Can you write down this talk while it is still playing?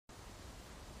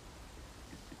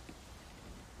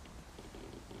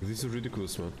This is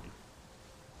ridiculous, man.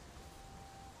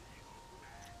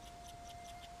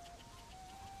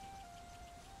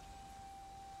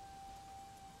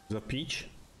 Is that Peach?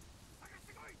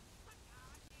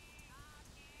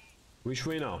 Which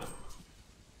way now?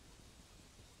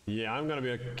 Yeah, I'm gonna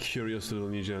be a curious little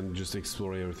ninja and just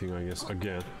explore everything, I guess,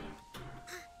 again.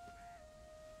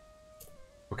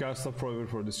 Okay, I'll stop forever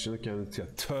for this channel. Yani ya,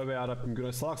 tövbe yarabbim,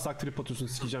 güne salak salak trip atıyorsun,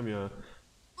 sikeceğim ya.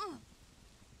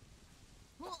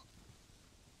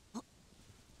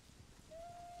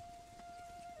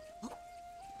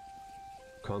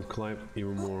 Can't climb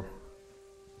even more.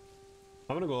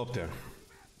 I'm gonna go up there.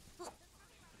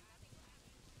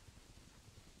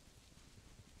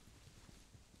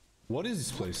 What is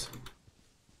this place?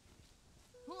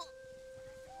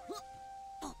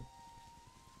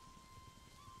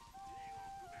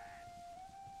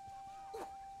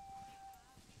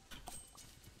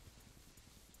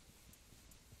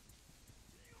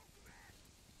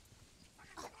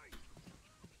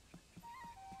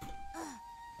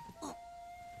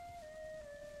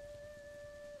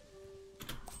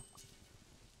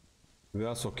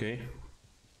 That's okay.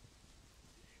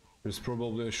 There's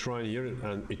probably a shrine here,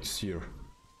 and it's here.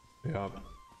 Yeah,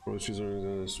 Proteus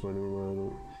will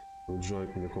join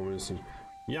in the comments.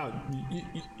 Yeah,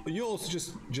 you also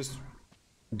just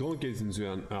don't get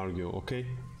into an argue, okay?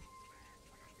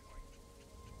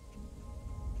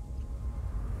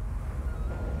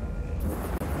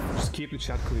 Just keep the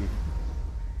chat clean.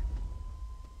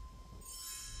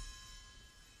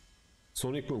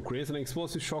 Sonic Boom creates an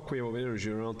explosive shockwave of energy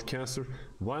around the caster,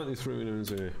 violently throwing him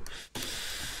into the...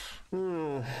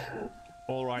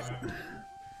 Alright.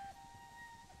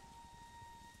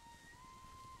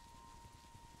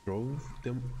 Drove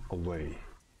them away.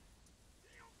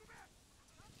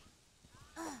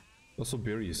 Also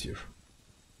berries here.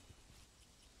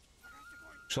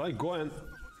 Shall I go and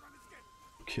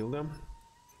kill them?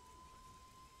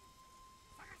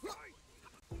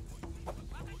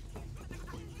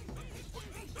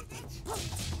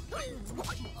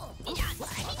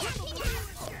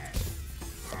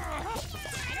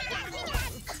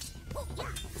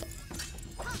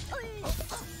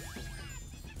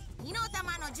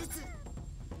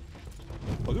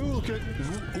 Okay.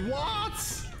 What?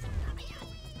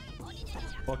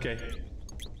 Okay.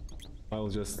 I'll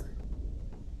just...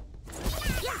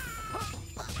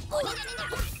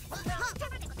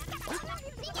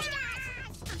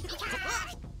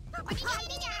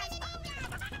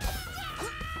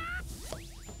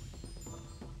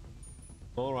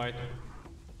 Alright.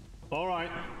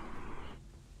 Alright.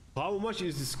 How much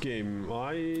is this game?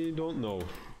 I don't know.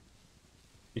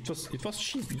 It was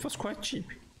cheap. It was quite cheap.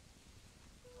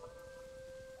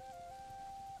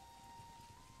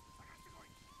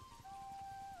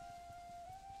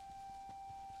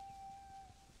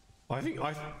 I think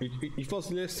it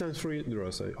was less than 3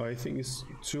 liras. I think it's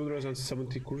 2 liras and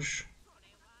 70 kurush.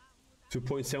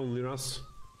 2.7 liras.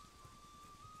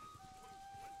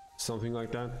 Something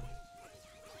like that.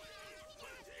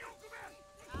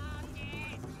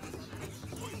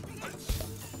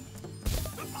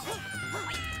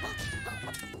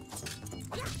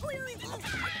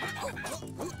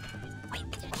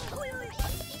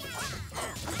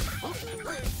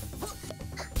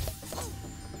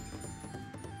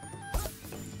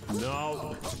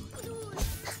 No.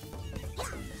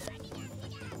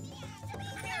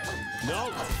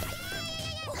 No.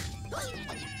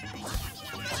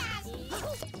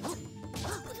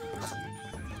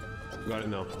 Got it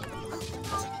now.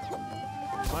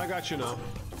 I got you now.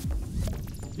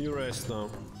 You rest now.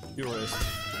 You rest.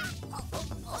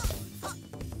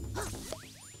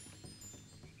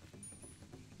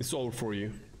 It's all for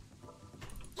you.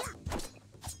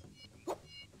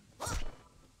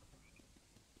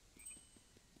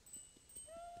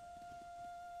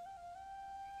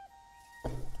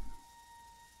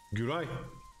 Güray.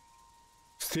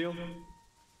 Still.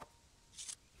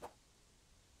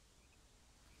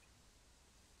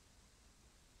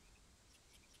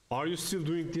 Are you still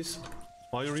doing this?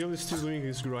 Are you really still doing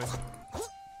this, Güray?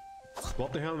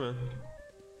 What the hell, man?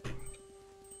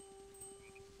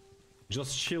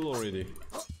 Just chill already.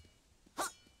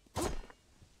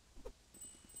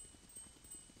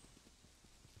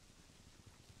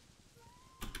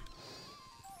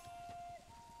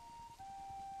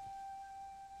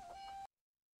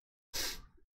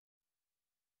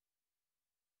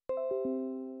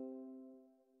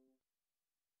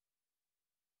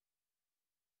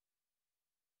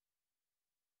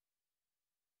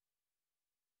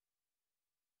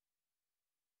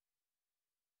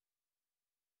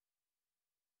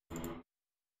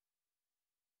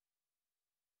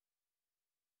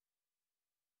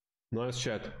 Nice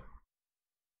chat.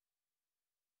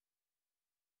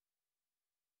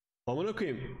 Amına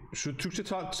koyayım. Şu Türkçe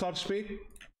tartışmayı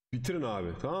bitirin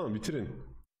abi. Tamam mı?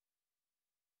 Bitirin.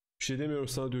 Bir şey demiyorum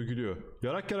sana, dökülüyor.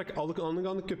 Yarak yarak anlık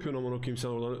yapıyorsun amına koyayım sen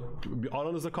oradan. Bir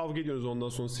aranızda kavga ediyorsunuz ondan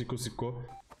sonra sikko.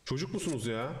 Çocuk musunuz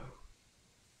ya?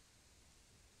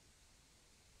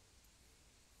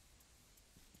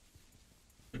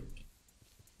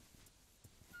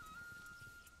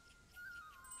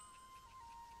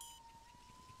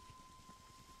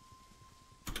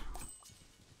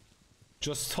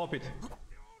 Just stop it.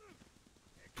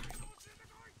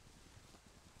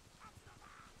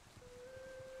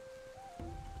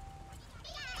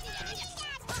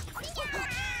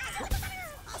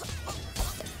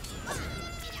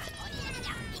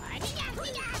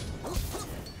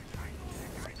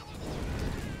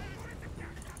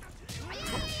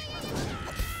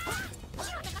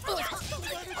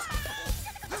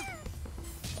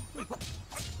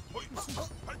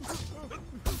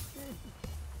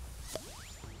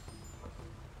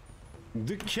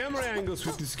 The camera angles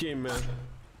with this game, man.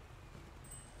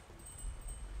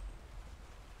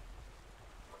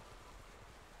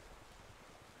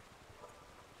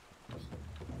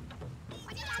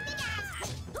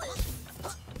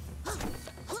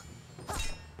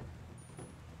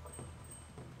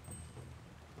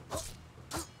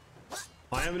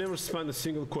 I have never spent a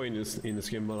single coin in this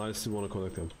game, but I still want to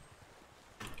collect them.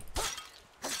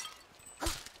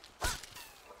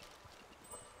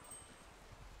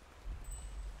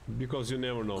 Because you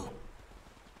never know.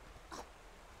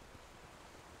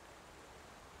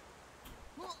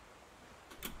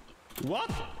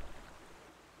 What?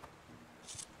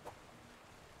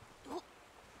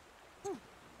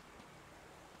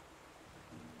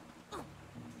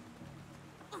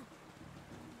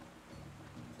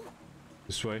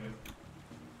 This way.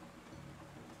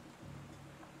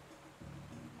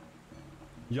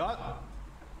 Yeah.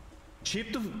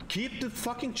 Keep the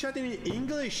fucking chat in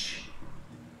English.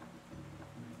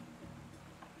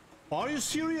 Are you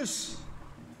serious?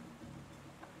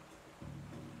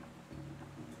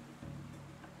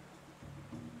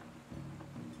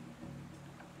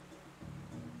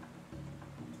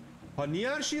 Ha niye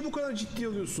her şeyi bu kadar ciddi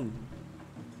alıyorsun?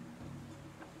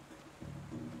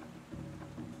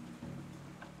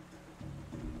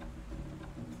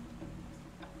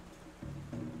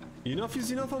 Enough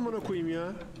is enough amına koyayım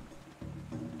ya.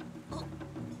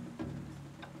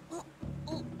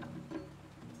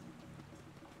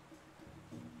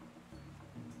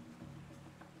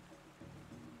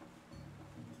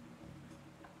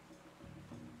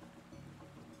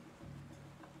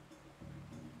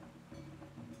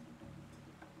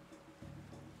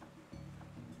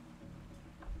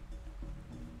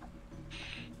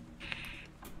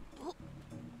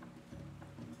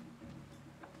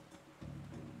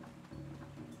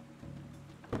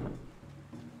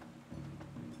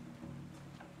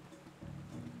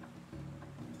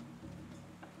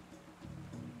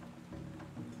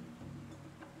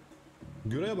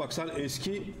 Güney'e bak, sen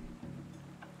eski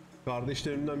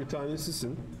kardeşlerimden bir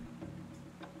tanesisin.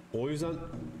 O yüzden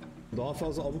daha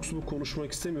fazla abuk subuk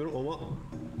konuşmak istemiyorum ama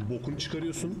bokunu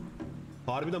çıkarıyorsun.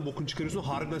 Harbiden bokunu çıkarıyorsun.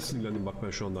 Harbiden sinirlendim bak ben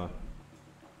şu anda.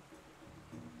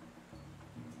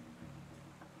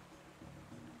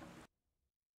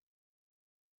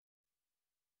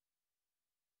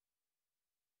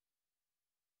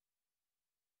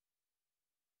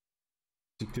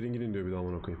 Siktirin gidin diyor bir daha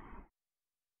amına koyayım.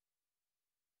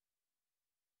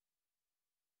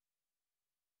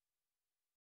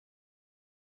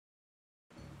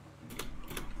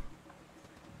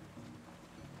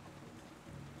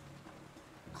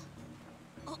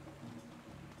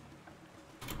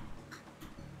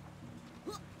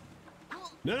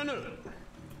 No.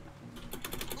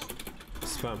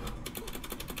 Spam.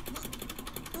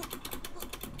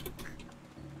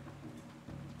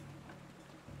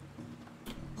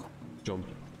 Jump.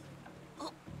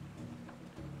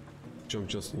 Jump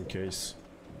just in case.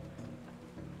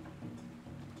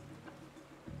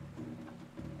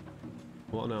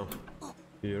 What now?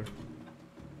 Here.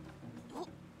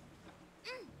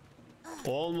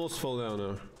 Almost fell down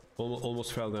now.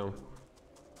 Almost fell down.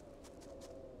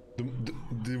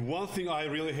 The one thing I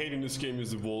really hate in this game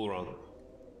is the wall run.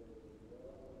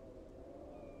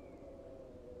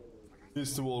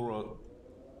 It's the wall run.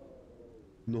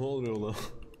 Ne oluyor lan?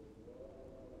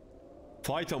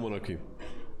 Fight amına koyayım.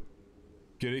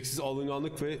 Gereksiz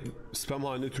alınganlık ve spam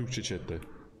halinde Türkçe chatte.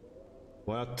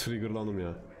 Bayağı triggerlandım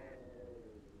ya.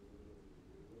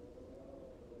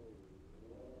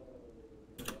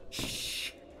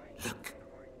 Shh. Look.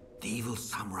 The evil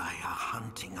samurai are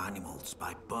hunting animals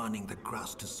by burning the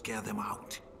grass to scare them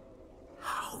out.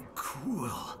 How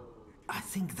cruel. I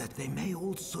think that they may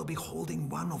also be holding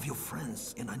one of your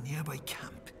friends in a nearby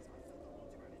camp.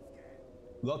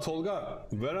 La Tolga,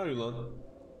 where are you, lan?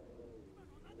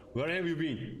 Where have you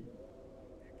been?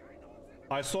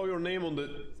 I saw your name on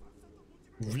the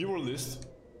viewer list.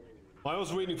 I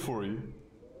was waiting for you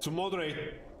to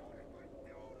moderate,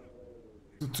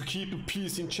 to keep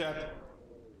peace in chat.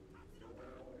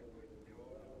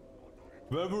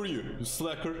 Where were you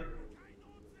slacker?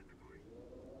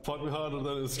 Fuck me harder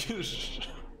than a skittish.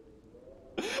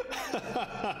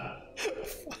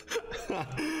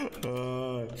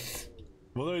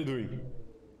 What are you doing?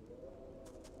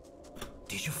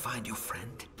 Did you find your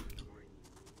friend?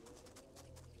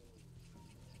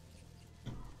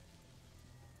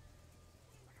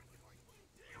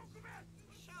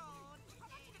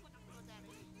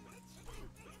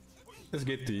 Let's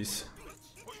get these.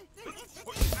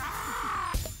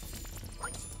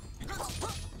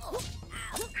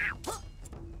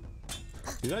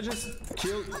 Did I just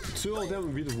kill 2 of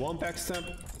them with 1 backstab?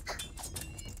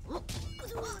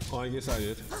 Oh, I guess I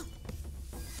did.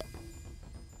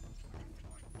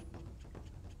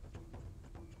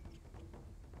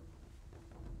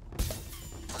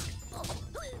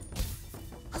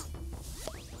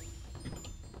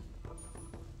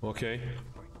 Okay.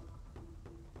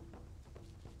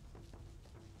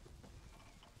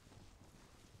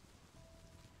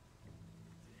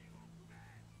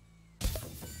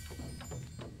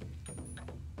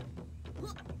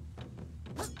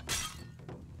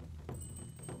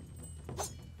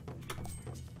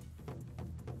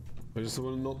 I just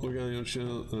want to not look at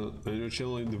your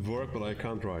channel in the work, but I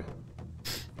can't write.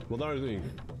 What are you doing?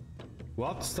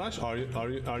 What, Stash? Are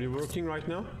you working right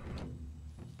now?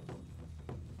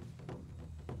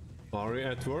 Are you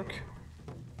at work?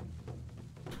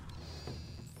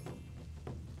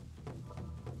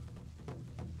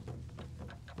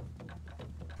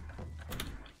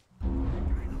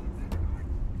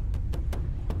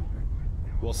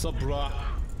 What's up, brah?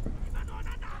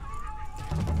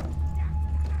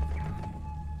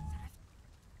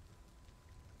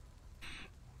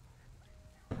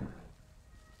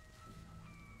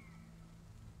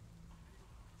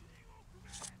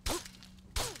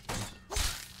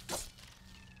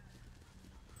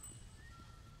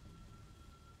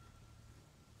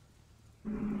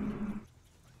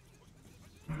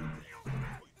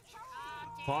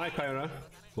 Hi, Kyra.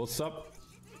 What's up?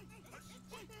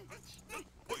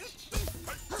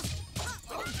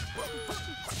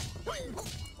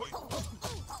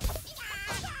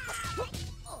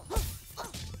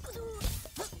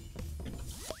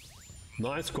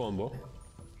 Nice combo.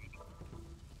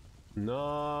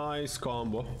 Nice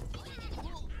combo.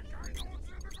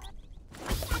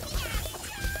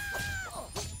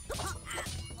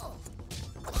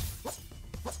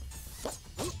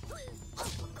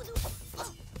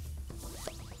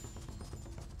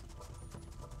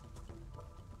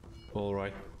 All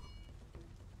right.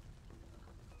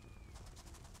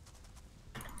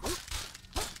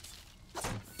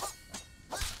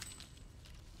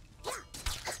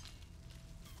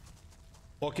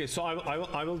 Okay, so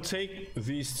I will take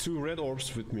these 2 red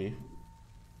orbs with me,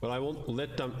 but I won't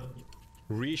let them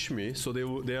reach me, so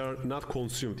they are not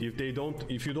consumed.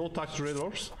 If you don't touch the red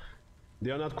orbs,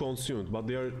 they are not consumed, but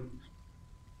they are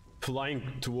flying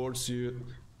towards you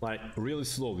like really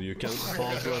slowly. You can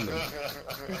outrun them.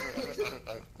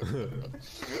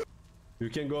 You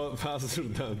can go faster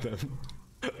than them.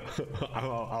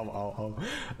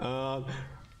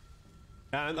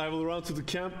 And I will run to the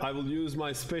camp, I will use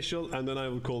my special, and then I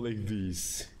will collect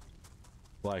these.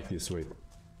 Like this, wait.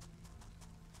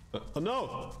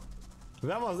 No!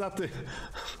 That was not the...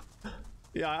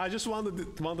 Yeah, I just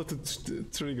wanted to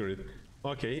trigger it.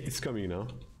 Okay, it's coming now.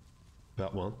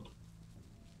 That one.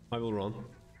 I will run.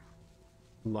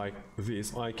 Like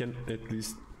this, I can at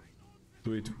least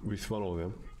do it with one of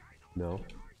them. No.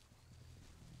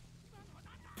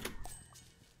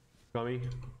 Coming.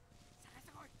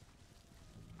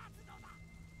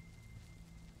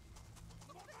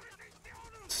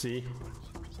 See.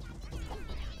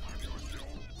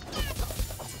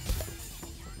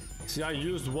 See, I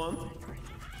used one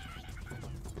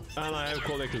and I have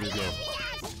collected it now.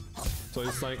 So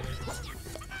it's like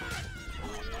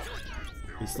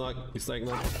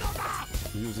not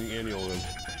using any of them.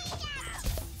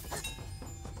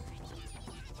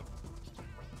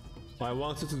 I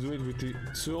wanted to do it with the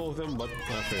 2 of them, but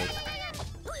I failed.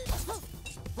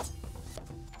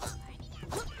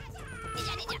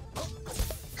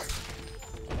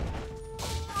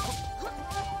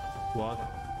 What?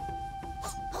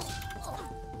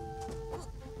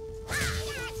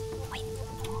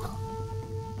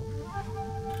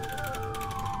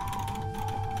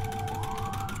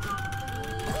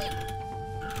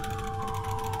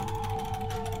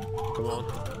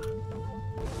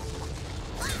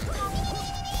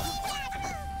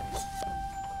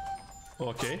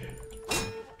 Okay.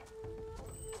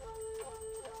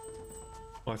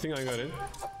 I think I got it.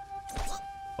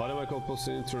 Automatic post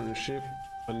internship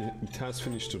and it has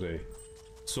finished today.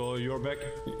 So you're back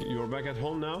at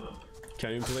home now?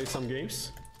 Can you play some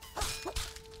games?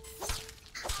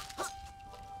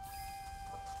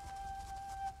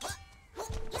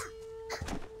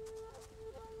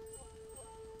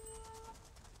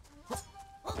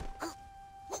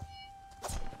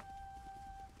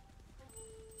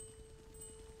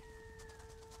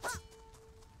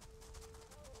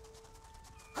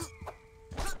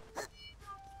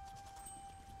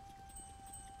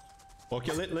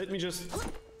 Okay, let me just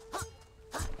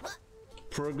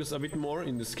progress a bit more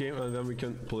in this game and then we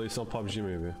can play some PUBG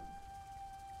maybe.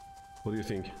 What do you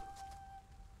think?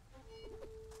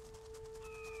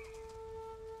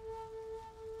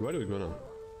 Where do we go now?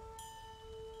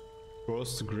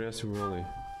 Cross the grassy valley.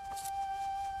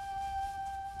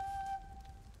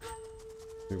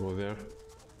 We go there.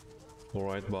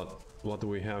 Alright, but what do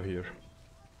we have here?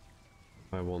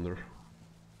 I wonder.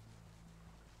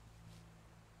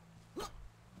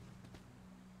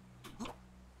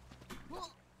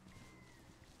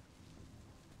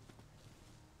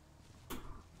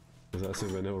 I say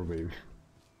whenever, baby.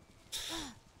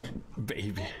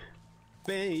 Baby.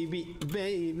 Baby,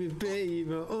 baby,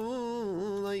 baby,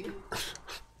 oh, like...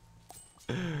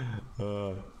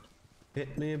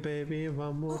 hit me, baby,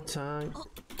 one more time.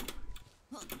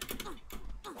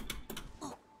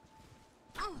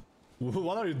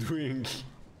 What are you doing?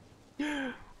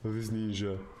 This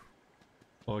ninja.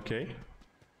 Okay.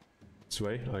 This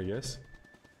way, I guess.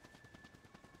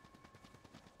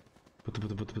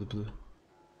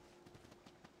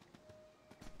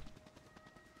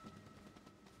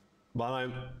 But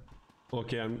I'm...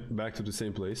 Okay, I'm back to the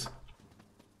same place.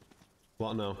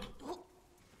 What now?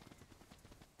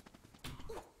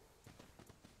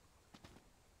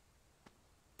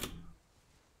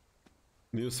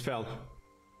 New spell.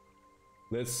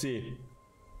 Let's see.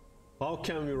 How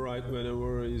can we write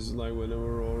whenever is like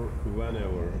whenever or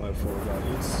whenever? I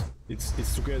forgot.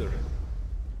 It's together.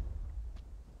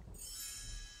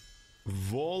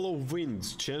 Wall of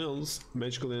wind channels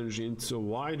magical energy into a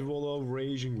wide wall of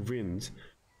raging wind,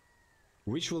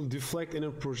 which will deflect any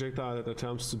projectile that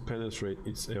attempts to penetrate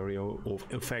its area of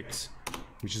effect,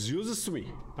 which is useless to me,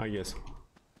 I guess.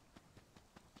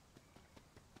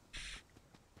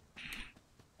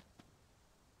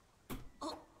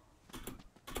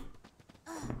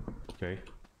 Okay.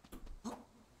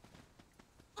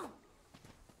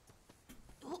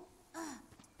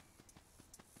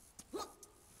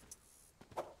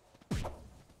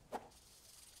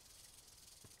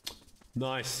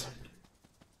 Nice.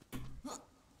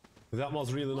 That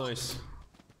was really nice.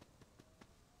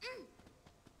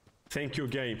 Thank you,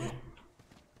 game.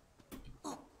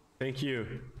 Thank you.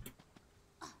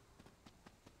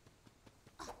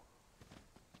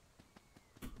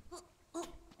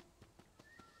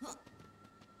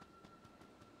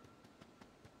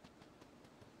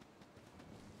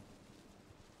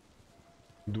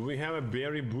 Do we have a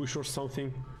berry bush or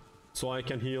something so I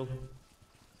can heal?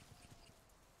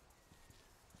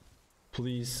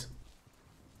 Please.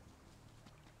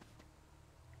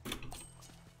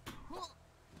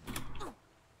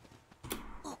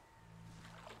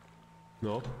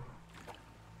 No.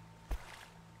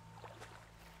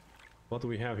 What do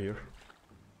we have here?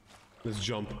 Let's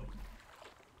jump.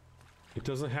 It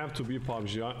doesn't have to be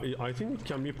PUBG. I think it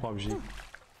can be PUBG.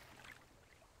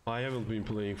 I haven't been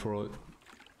playing for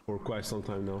quite some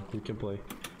time now. We can play.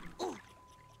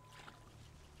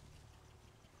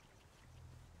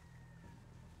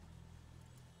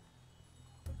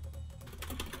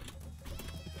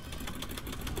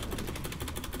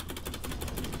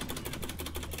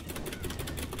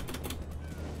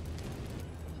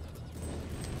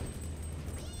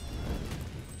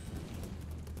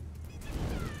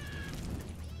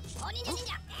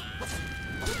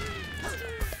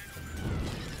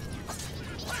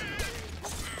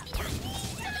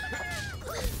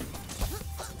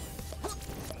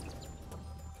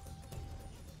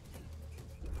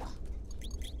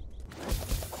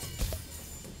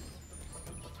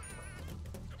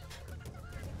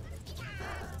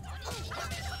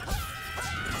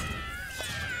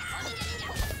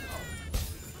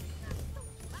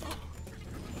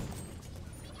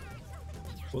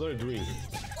 What are you doing?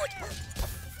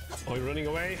 Are you running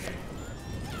away?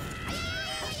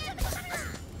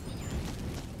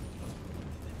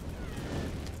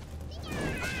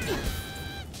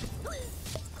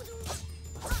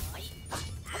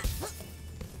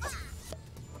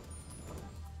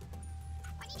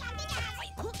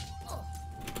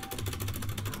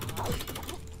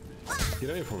 Get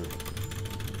away from me.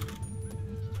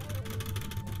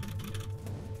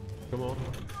 Come on.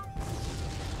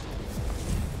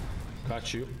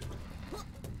 Got you.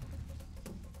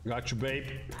 Got you, babe.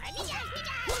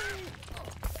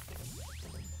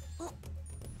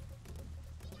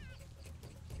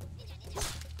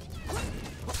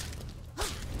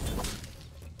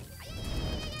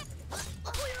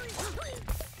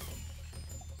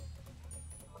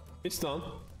 It's done.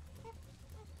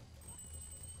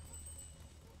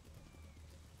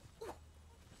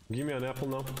 Give me an apple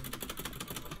now.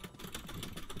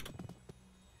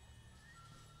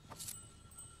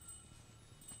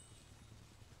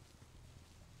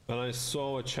 And I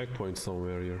saw a checkpoint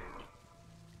somewhere here.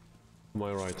 To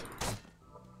my right.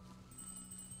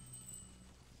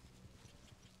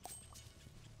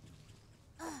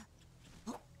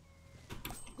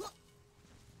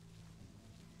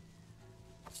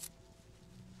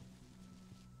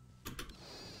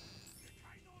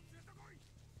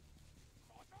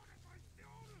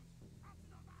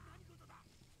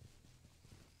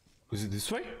 Is it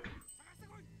this way?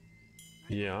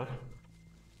 Yeah.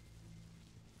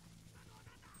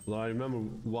 Well, I remember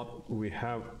what we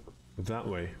have that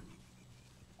way.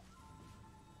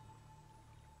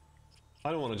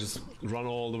 I don't want to just run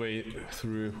all the way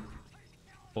through,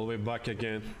 all the way back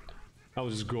again. I'll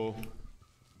just go.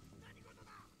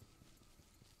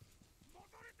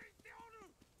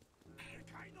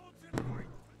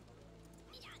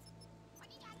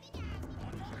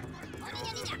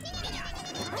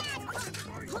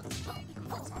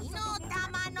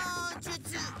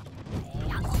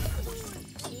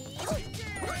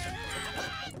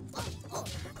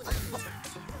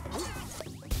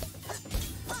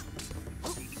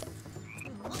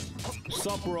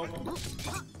 Sup, bro?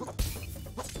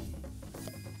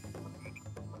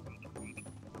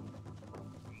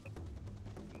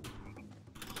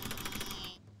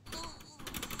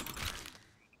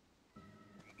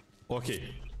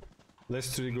 Okay,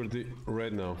 let's trigger the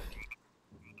red now.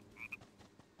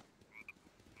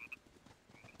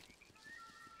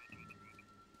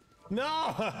 No,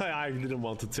 I didn't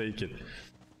want to take it.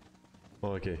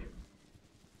 Okay,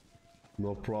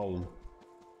 no problem.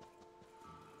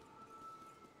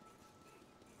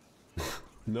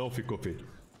 No Fikopi.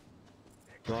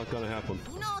 Not gonna happen.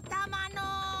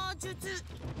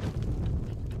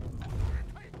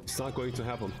 It's not going to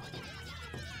happen.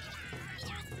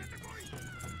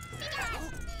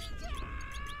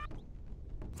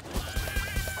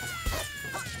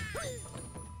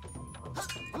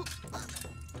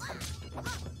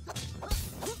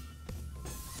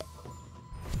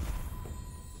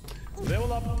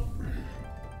 Level up.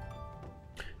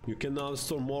 You can now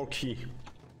store more key.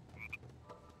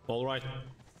 Alright.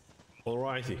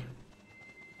 Alrighty.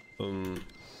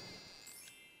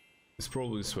 It's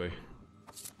probably this way.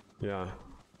 Yeah.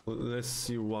 Let's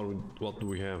see what do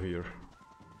we have here.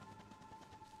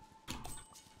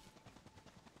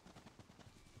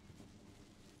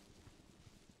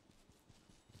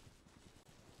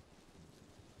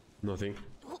 Nothing.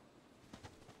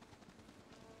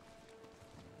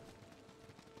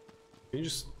 Can you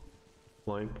just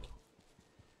climb?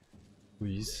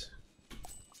 Please.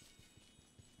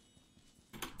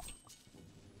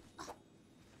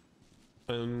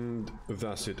 And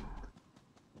that's it.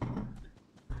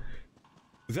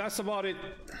 That's about it.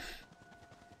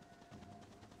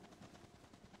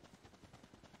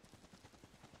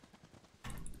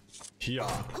 Here.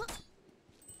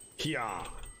 Here.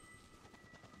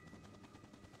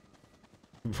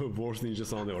 Worst ninja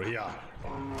sound ever. Here.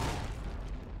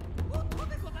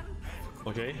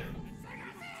 Okay.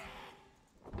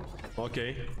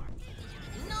 Okay.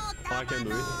 I can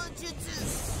do it.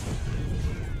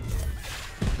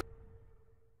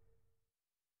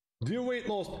 Dear Weight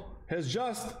Loss has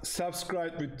just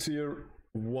subscribed with tier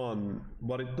 1,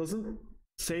 but it doesn't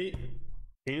say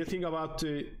anything about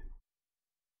the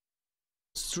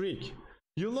streak.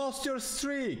 You lost your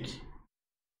streak,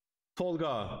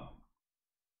 Tolga.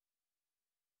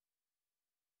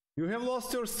 You have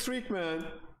lost your streak, man.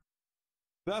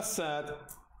 That's sad.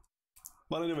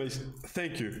 But anyways,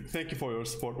 thank you. Thank you for your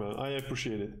support, man. I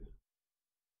appreciate it.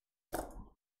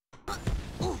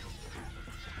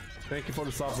 Thank you for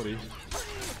the sub, buddy.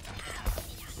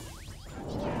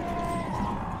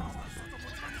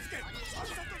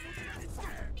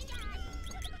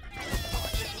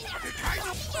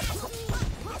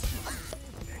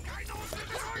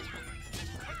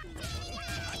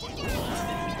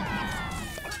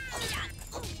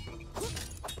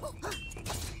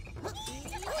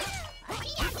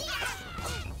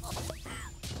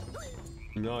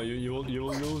 No, you will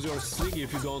lose your streak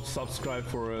if you don't subscribe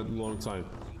for a long time.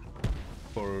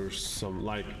 for some,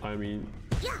 like, I mean,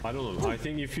 I don't know. I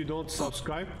think if you don't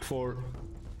subscribe for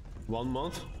 1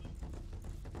 month,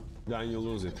 then you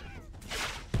lose it.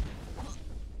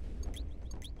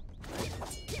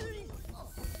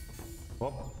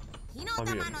 Hop, I'm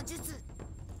here.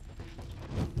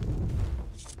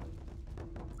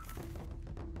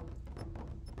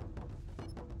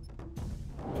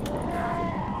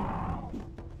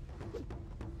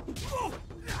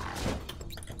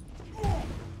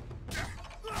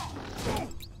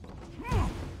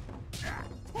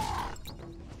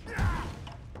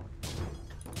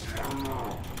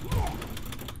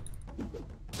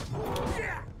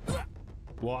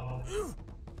 What?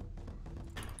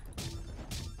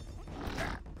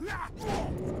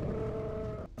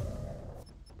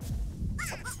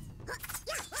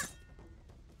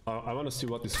 I want to see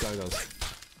what this guy does.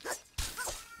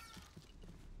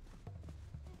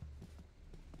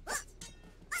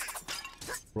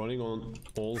 Running on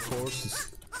all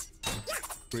fours,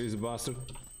 crazy bastard.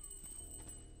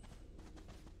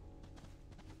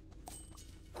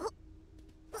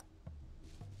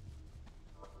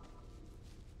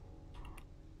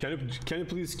 Can you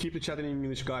please keep the chat in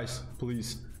English, guys?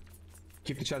 Please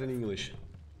keep the chat in English.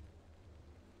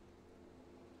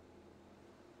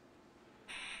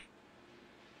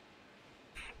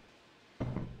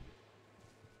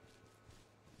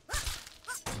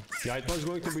 Yeah, it was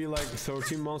going to be like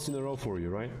 13 months in a row for you,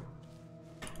 right?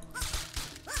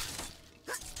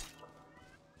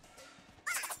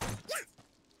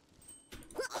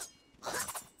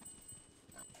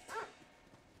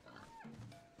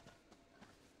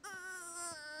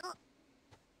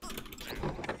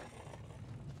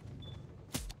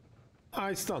 Ah,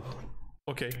 it's done.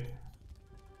 Okay.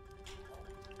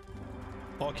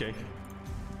 Okay.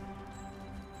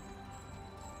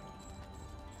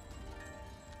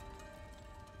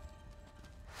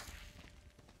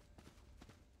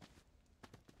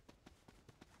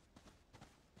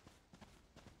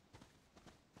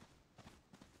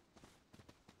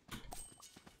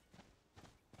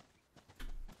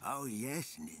 Oh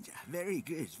yes, Ninja. Very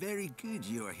good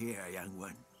you're here, young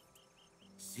one.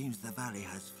 Seems the valley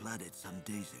has flooded some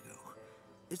days ago.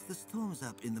 It's the storms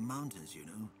up in the mountains, you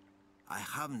know. I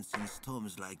haven't seen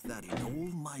storms like that in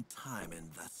all my time,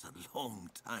 and that's a long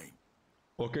time.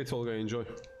 Okay, Tolga, enjoy.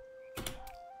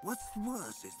 What's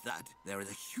worse is that there is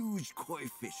a huge koi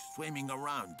fish swimming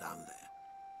around down there.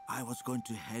 I was going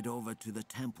to head over to the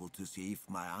temple to see if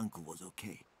my uncle was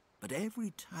okay. But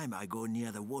every time I go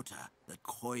near the water, the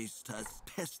koi starts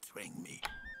pestering me.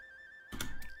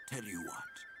 Tell you what,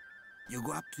 you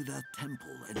go up to that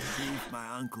temple and see if my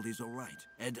uncle is alright,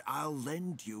 and I'll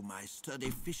lend you my sturdy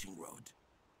fishing rod.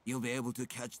 You'll be able to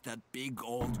catch that big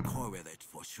old koi with it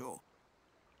for sure.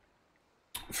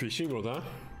 Fishing rod, huh?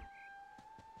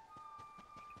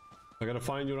 I gotta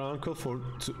find your uncle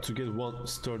to get one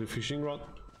sturdy fishing rod.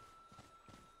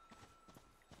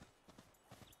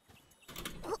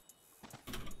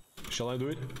 Shall I do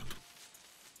it?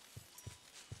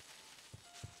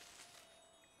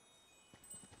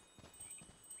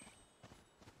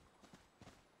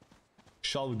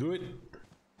 Shall we do it?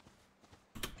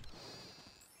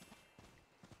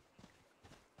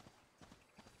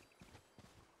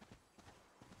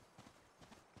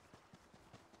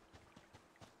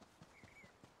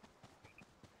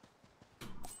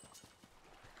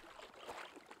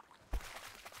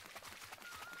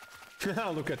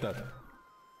 Look at that.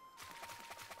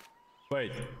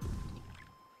 Wait.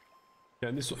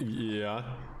 Can this one? Yeah,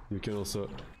 you can also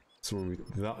swim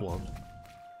with that one.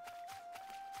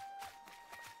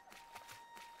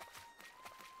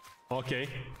 Okay,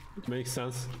 it makes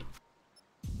sense.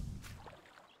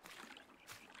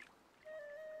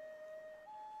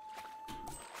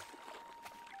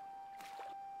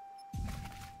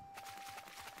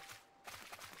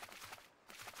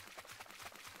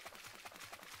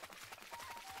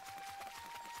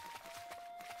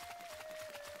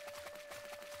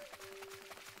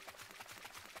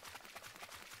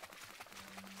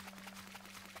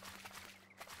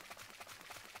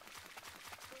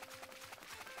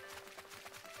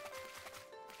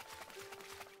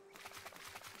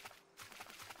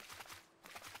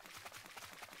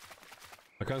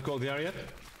 I can't call the air yet.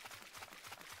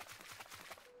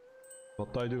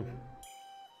 What do I do?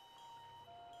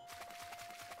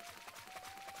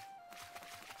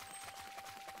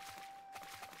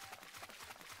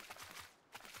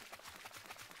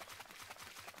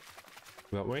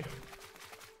 That way?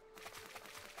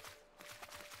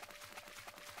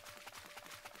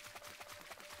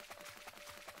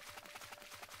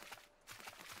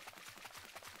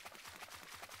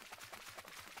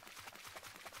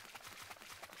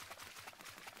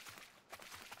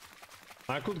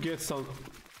 I could get some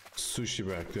sushi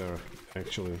back there,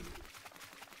 actually.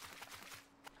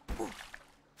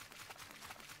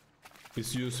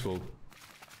 It's useful.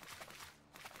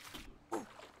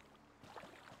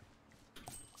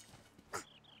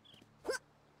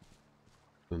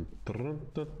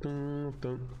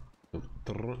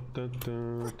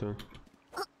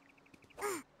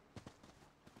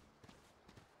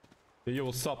 Hey, yo,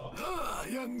 what's up? Ah,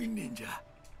 young ninja.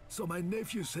 So my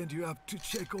nephew sent you up to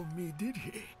check on me, did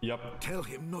he? Yep. Tell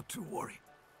him not to worry.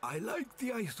 I like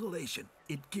the isolation.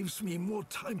 It gives me more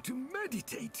time to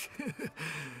meditate.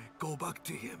 Go back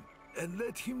to him and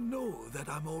let him know that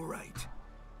I'm all right.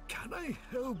 Can I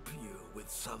help you with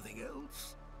something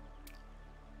else?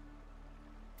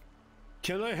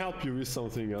 Can I help you with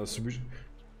something else?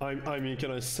 I mean,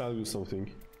 can I sell you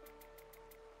something?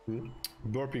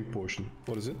 Burping potion.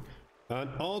 What is it? An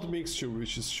odd mixture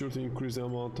which is sure to increase the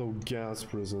amount of gas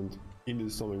present in the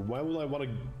stomach. Why would I want to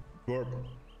burp?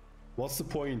 What's the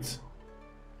point?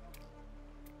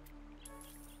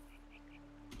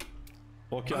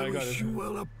 Okay, I got it. wish you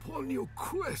well upon your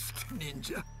quest,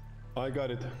 ninja. I got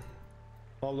it.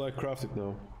 How do I craft it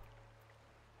now?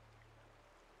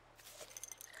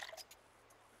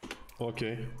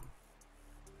 Okay.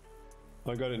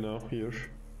 I got it now, here.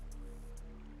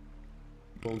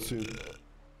 Don't see it.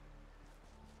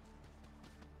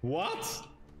 What?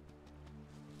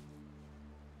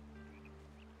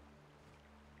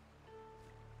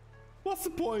 What's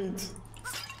the point?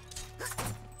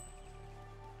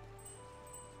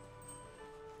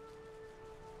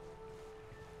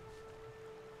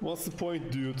 What's the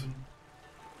point, dude?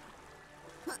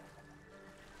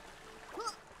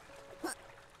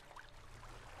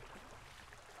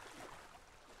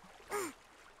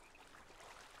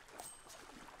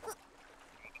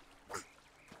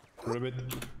 Ribbit.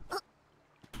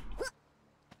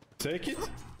 Take it?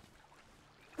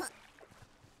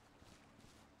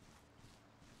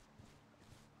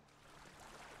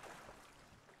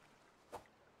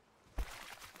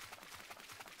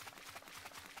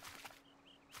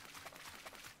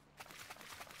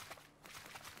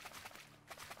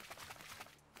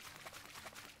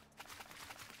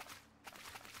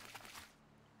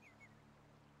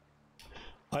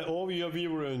 I owe you a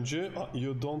viewer önce.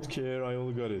 You don't care, I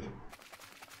all got it.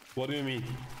 What do you mean?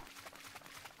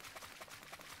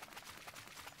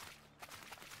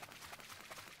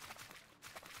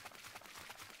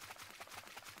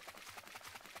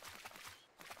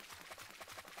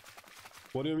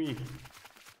 What do you mean?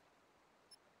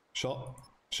 Shall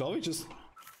we just...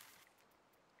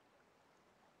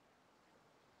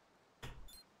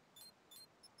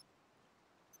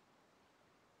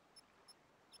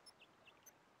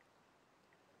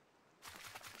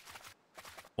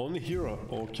 Only hero?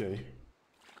 Okay.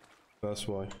 That's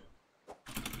why.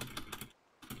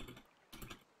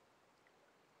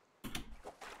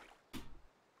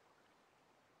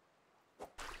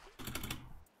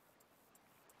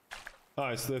 Ah,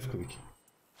 it's left click.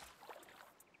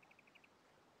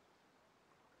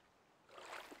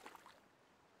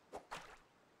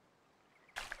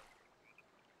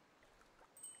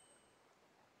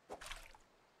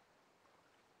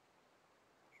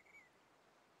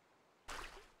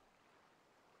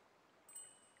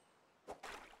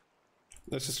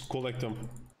 Let's just collect them.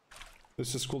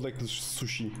 Let's just collect the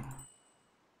sushi.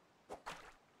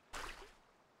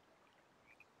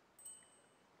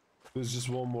 There's just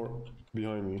one more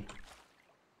behind me.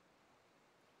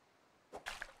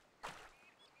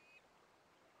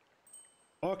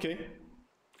 Okay.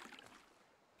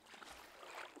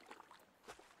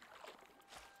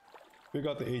 We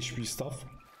got the HP stuff.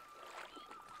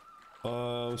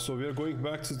 So we are going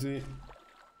back to the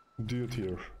dude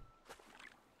here.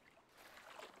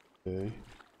 Okay.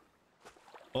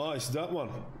 Ah, it's that one.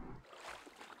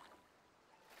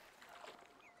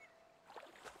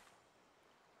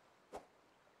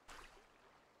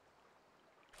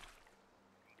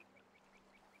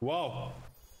 Wow.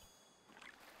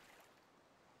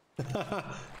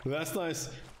 That's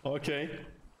nice. Okay.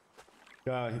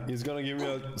 Yeah, he's gonna give me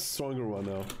a stronger one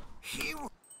now.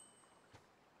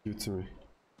 Give it to me.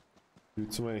 Give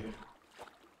it to me.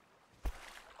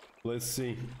 Let's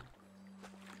see.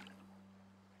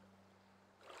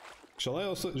 Shall I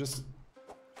also just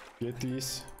get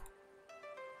these?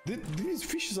 These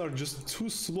fishes are just too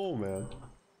slow, man.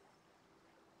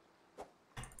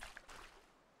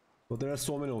 But there are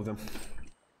so many of them.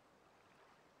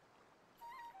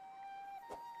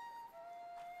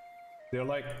 They're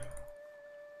like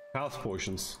health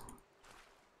potions.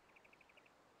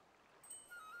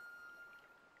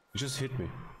 It just hit me.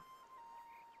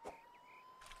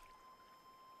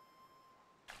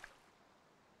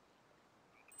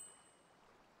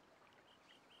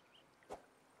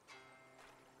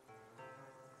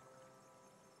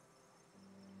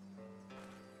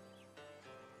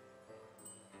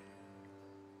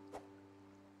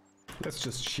 Let's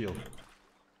just chill.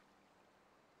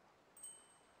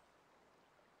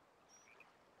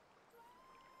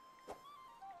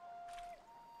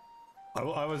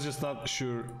 I was just not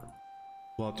sure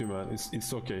what you man.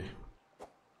 It's okay.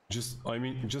 Just I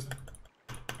mean just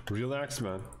relax,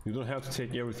 man. You don't have to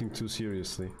take everything too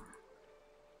seriously.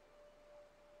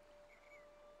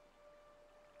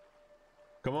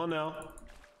 Come on now.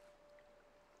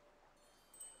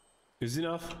 Is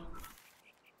enough?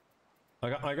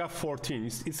 I got 14.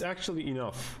 It's actually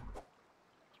enough.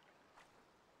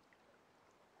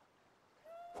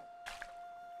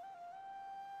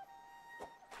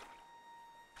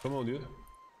 Come on, dude.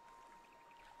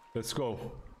 Let's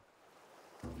go.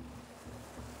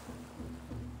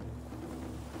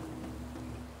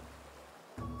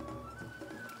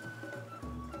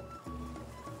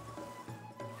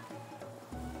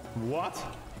 What?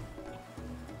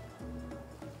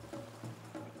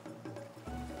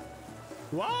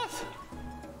 What?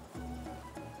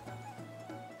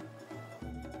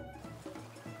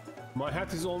 My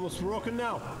hat is almost broken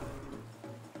now.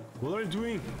 What are you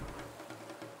doing?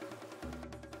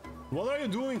 What are you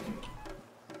doing?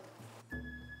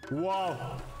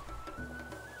 Wow.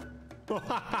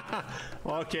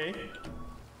 Okay.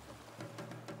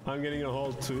 I'm getting a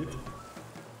hold to it.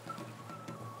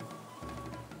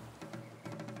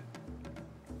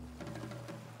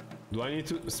 Do I need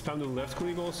to spam the left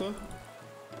click also?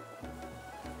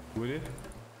 With it?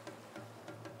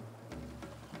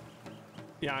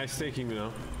 Yeah, it's taking me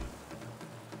now.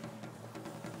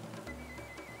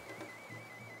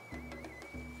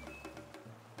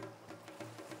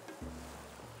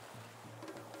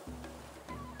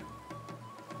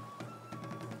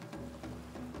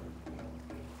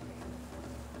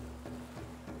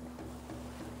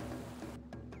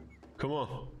 Come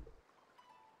on.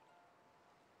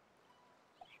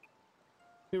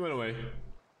 He went away.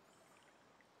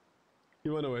 He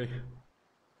went away.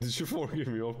 Did you forgive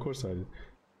me? Of course I did.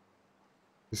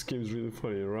 This game is really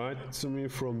funny. Write to me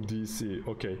from DC.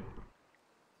 Okay.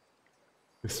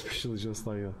 Especially just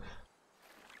like that.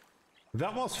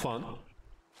 That was fun.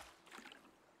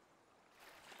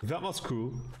 That was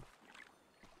cool.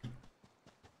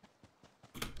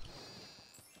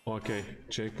 Okay,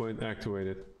 checkpoint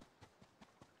activated.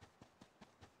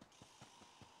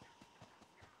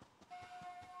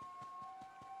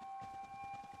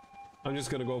 I'm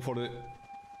just gonna go for the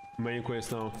main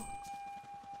quest now.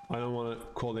 I don't want to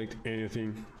collect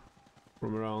anything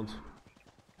from around.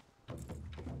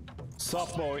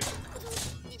 Sup, boy?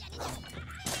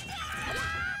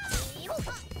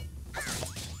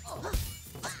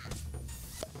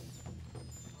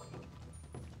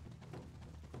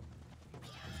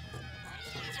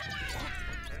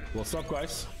 What's up,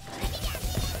 guys?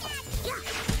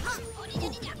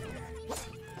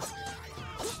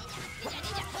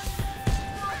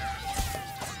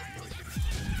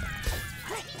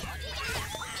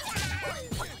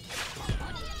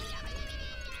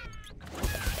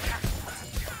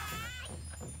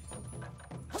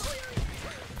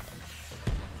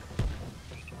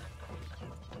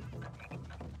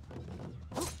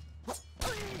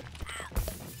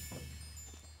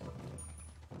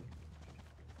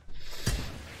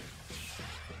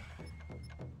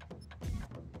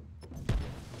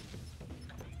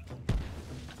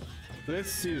 Let's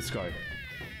see this guy.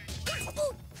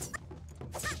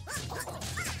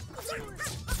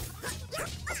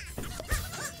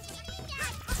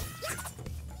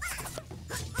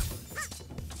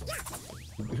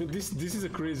 This is a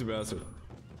crazy bastard.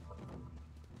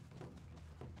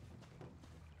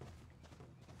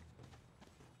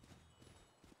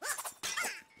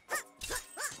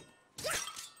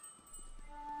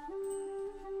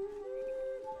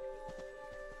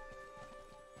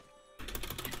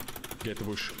 Get the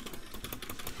bush.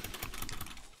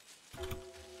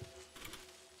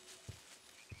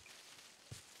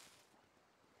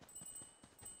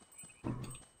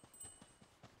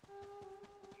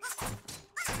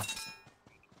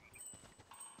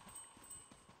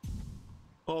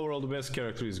 Overall, the best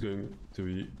character is going to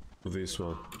be this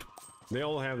one. They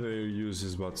all have their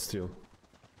uses, but still.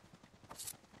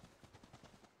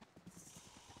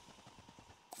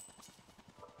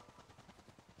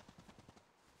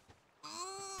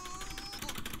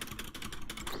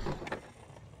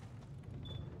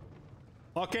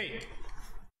 Okay,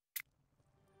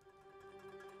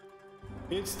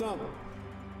 it's done.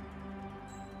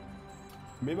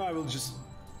 Maybe I will just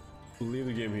leave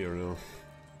the game here now.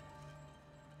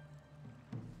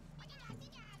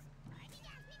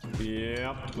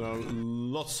 Yep, there are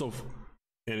lots of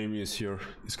enemies here.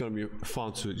 It's gonna be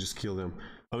fun to just kill them.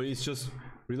 I mean, it's just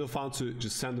really fun to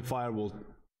just send the fireball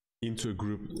into a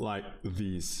group like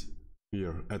these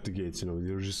here at the gates, you know,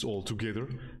 they're just all together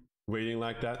waiting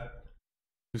like that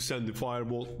to send the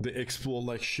fireball. They explode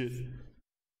like shit.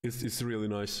 It's really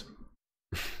nice.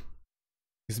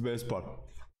 It's the best part.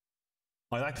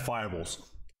 I like the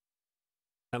fireballs.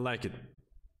 I like it.